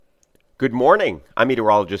Good morning. I'm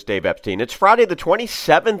meteorologist Dave Epstein. It's Friday, the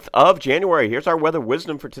 27th of January. Here's our weather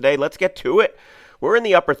wisdom for today. Let's get to it. We're in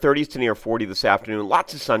the upper 30s to near 40 this afternoon.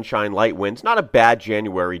 Lots of sunshine, light winds. Not a bad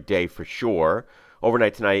January day for sure.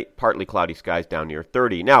 Overnight tonight, partly cloudy skies down near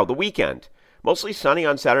 30. Now, the weekend. Mostly sunny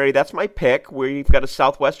on Saturday. That's my pick. We've got a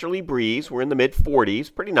southwesterly breeze. We're in the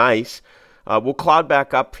mid-40s. Pretty nice. We'll cloud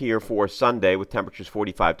back up here for Sunday with temperatures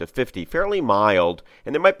 45 to 50, fairly mild,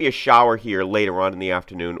 and there might be a shower here later on in the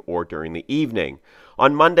afternoon or during the evening.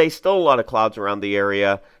 On Monday, still a lot of clouds around the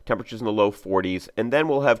area, temperatures in the low 40s, and then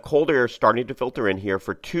we'll have colder air starting to filter in here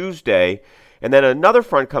for Tuesday, and then another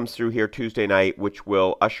front comes through here Tuesday night, which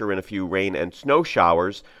will usher in a few rain and snow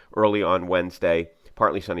showers early on Wednesday.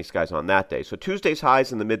 Partly sunny skies on that day. So Tuesday's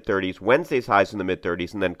highs in the mid-30s, Wednesday's highs in the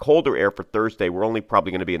mid-30s, and then colder air for Thursday. We're only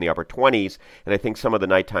probably going to be in the upper 20s, and I think some of the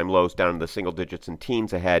nighttime lows down in the single digits and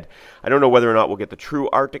teens ahead. I don't know whether or not we'll get the true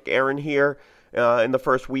Arctic air in here in the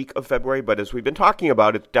first week of February, but as we've been talking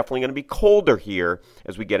about, it's definitely going to be colder here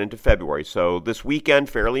as we get into February. So this weekend,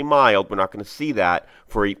 fairly mild. We're not going to see that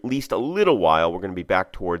for at least a little while. We're going to be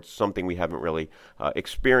back towards something we haven't really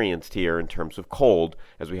experienced here in terms of cold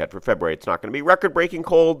as we head for February. It's not going to be record-breaking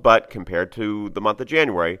cold, but compared to the month of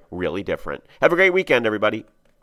January, really different. Have a great weekend, everybody.